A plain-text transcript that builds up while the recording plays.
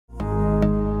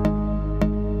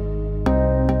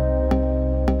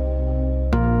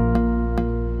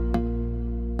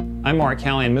I'm Mark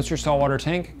Callie and Mr. Saltwater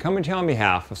Tank coming to you on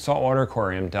behalf of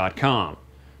SaltwaterAquarium.com.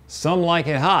 Some like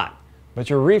it hot, but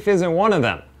your reef isn't one of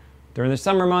them. During the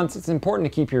summer months, it's important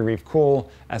to keep your reef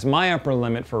cool, as my upper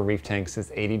limit for reef tanks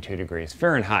is 82 degrees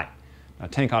Fahrenheit. Now,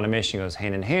 tank automation goes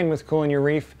hand in hand with cooling your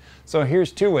reef, so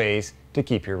here's two ways to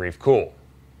keep your reef cool.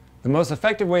 The most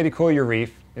effective way to cool your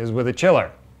reef is with a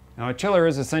chiller. Now, a chiller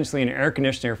is essentially an air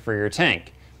conditioner for your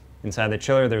tank. Inside the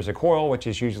chiller, there's a coil, which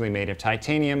is usually made of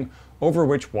titanium, over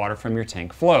which water from your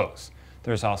tank flows.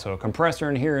 There's also a compressor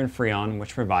in here in Freon,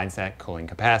 which provides that cooling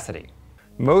capacity.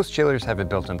 Most chillers have a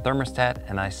built-in thermostat,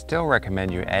 and I still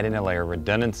recommend you add in a layer of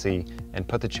redundancy and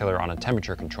put the chiller on a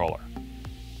temperature controller.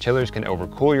 Chillers can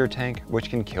overcool your tank, which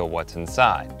can kill what's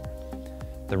inside.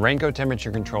 The Rainco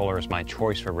temperature controller is my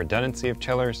choice for redundancy of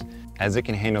chillers, as it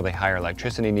can handle the higher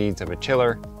electricity needs of a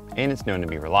chiller, and it's known to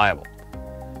be reliable.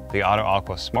 The Auto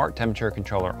Aqua Smart temperature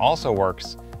controller also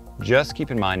works. Just keep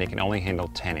in mind it can only handle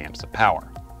 10 amps of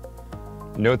power.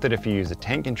 Note that if you use a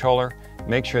tank controller,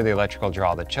 make sure the electrical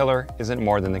draw of the chiller isn't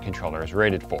more than the controller is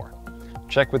rated for.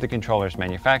 Check with the controller's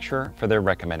manufacturer for their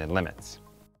recommended limits.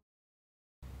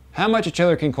 How much a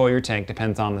chiller can cool your tank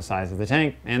depends on the size of the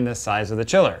tank and the size of the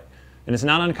chiller. And it's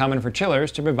not uncommon for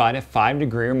chillers to provide a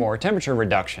 5-degree or more temperature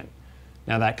reduction.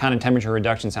 Now, that kind of temperature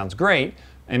reduction sounds great,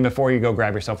 and before you go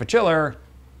grab yourself a chiller,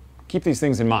 keep these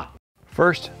things in mind.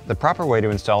 First, the proper way to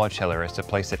install a chiller is to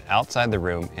place it outside the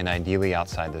room and ideally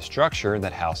outside the structure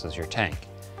that houses your tank.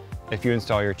 If you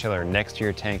install your chiller next to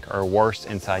your tank, or worse,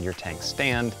 inside your tank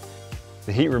stand,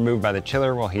 the heat removed by the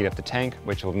chiller will heat up the tank,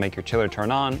 which will make your chiller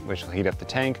turn on, which will heat up the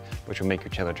tank, which will make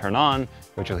your chiller turn on,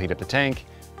 which will heat up the tank.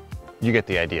 You get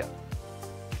the idea.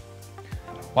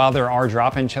 While there are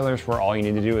drop-in chillers where all you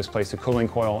need to do is place a cooling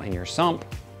coil in your sump,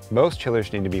 most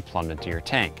chillers need to be plumbed into your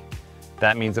tank.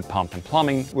 That means a pump and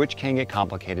plumbing, which can get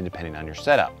complicated depending on your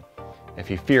setup. If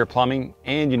you fear plumbing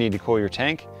and you need to cool your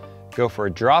tank, go for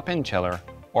a drop-in chiller,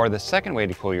 or the second way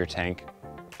to cool your tank,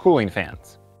 cooling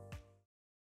fans.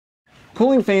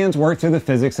 Cooling fans work through the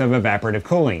physics of evaporative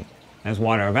cooling. As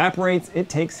water evaporates, it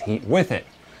takes heat with it.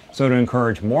 So to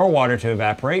encourage more water to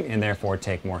evaporate and therefore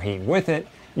take more heat with it,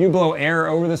 you blow air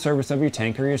over the surface of your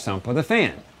tank or your sump with a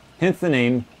fan, hence the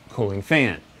name cooling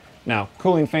fan. Now,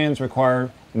 cooling fans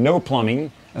require no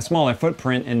plumbing, a smaller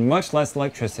footprint, and much less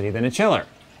electricity than a chiller.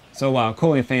 So while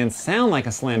cooling fans sound like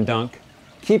a slam dunk,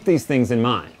 keep these things in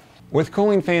mind. With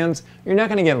cooling fans, you're not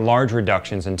going to get large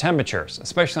reductions in temperatures,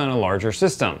 especially on a larger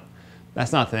system.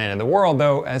 That's not the end of the world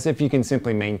though, as if you can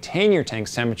simply maintain your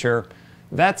tank's temperature,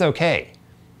 that's okay.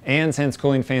 And since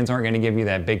cooling fans aren't going to give you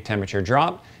that big temperature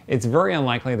drop, it's very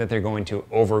unlikely that they're going to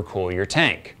overcool your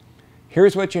tank.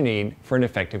 Here's what you need for an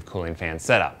effective cooling fan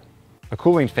setup. A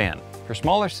cooling fan. For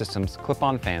smaller systems,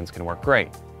 ClipOn fans can work great.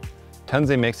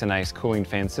 Tunze makes a nice cooling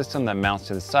fan system that mounts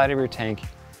to the side of your tank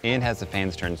and has the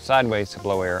fans turned sideways to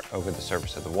blow air over the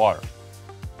surface of the water.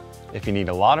 If you need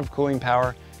a lot of cooling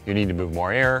power, you need to move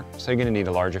more air, so you're going to need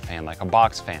a larger fan like a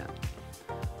box fan.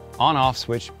 On-off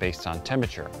switch based on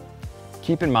temperature.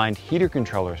 Keep in mind, heater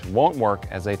controllers won't work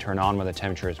as they turn on when the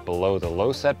temperature is below the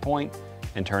low set point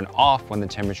and turn off when the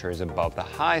temperature is above the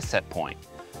high set point.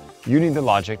 You need the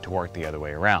logic to work the other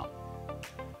way around.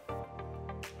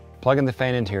 Plugging the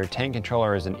fan into your tank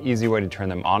controller is an easy way to turn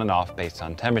them on and off based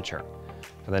on temperature.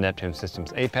 For the Neptune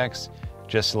System's Apex,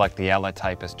 just select the outlet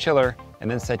type as chiller and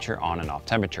then set your on and off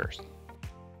temperatures.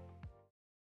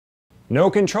 No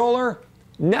controller?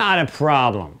 Not a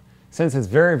problem. Since it's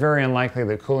very unlikely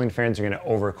that cooling fans are going to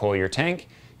overcool your tank,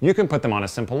 you can put them on a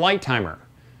simple light timer.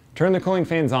 Turn the cooling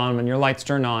fans on when your lights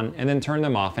turn on and then turn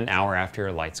them off an hour after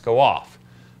your lights go off.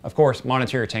 Of course,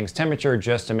 monitor your tank's temperature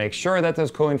just to make sure that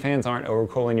those cooling fans aren't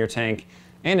overcooling your tank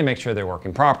and to make sure they're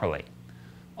working properly.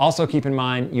 Also keep in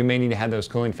mind, you may need to have those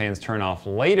cooling fans turn off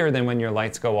later than when your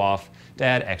lights go off to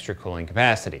add extra cooling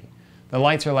capacity. The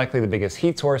lights are likely the biggest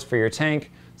heat source for your tank,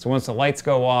 so once the lights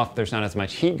go off, there's not as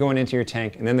much heat going into your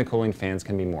tank, and then the cooling fans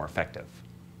can be more effective.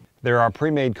 There are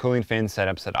pre-made cooling fan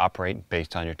setups that operate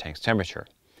based on your tank's temperature.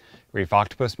 Reef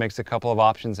Octopus makes a couple of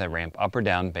options that ramp up or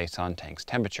down based on tank's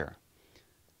temperature.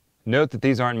 Note that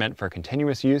these aren't meant for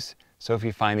continuous use, so if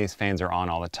you find these fans are on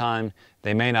all the time,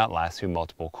 they may not last through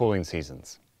multiple cooling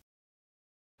seasons.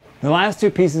 The last two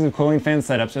pieces of cooling fan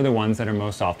setups are the ones that are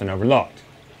most often overlooked: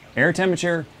 air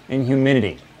temperature and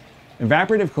humidity.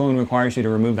 Evaporative cooling requires you to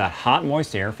remove that hot,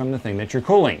 moist air from the thing that you're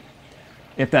cooling.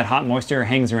 If that hot, moist air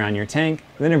hangs around your tank,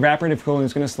 then evaporative cooling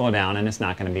is going to slow down and it's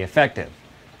not going to be effective.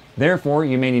 Therefore,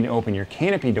 you may need to open your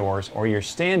canopy doors or your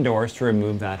stand doors to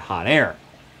remove that hot air.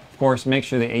 Of course, make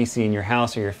sure the AC in your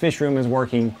house or your fish room is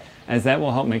working, as that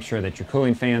will help make sure that your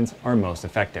cooling fans are most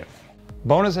effective.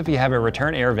 Bonus if you have a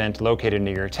return air vent located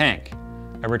near your tank.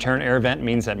 A return air vent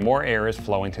means that more air is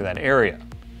flowing to that area.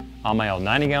 On my old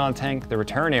 90-gallon tank, the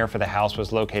return air for the house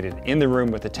was located in the room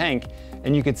with the tank,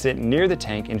 and you could sit near the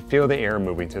tank and feel the air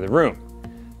moving through the room.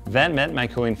 That meant my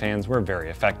cooling fans were very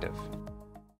effective.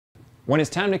 When it's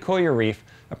time to cool your reef,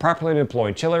 a properly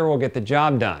deployed chiller will get the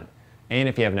job done. And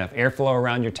if you have enough airflow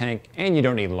around your tank and you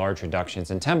don't need large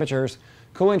reductions in temperatures,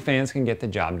 cooling fans can get the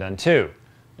job done too.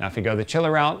 Now if you go the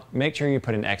chiller route, make sure you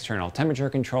put an external temperature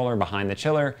controller behind the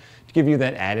chiller to give you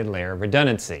that added layer of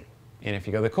redundancy. And if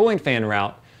you go the cooling fan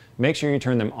route, make sure you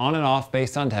turn them on and off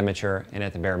based on temperature, and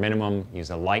at the bare minimum, use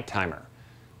a light timer.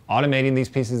 Automating these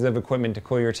pieces of equipment to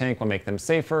cool your tank will make them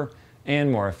safer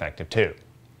and more effective too.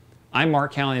 I'm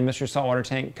Mark Callie and Mr. Saltwater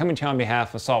Tank, coming to you on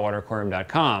behalf of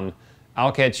SaltwaterAquarium.com.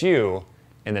 I'll catch you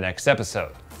in the next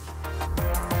episode.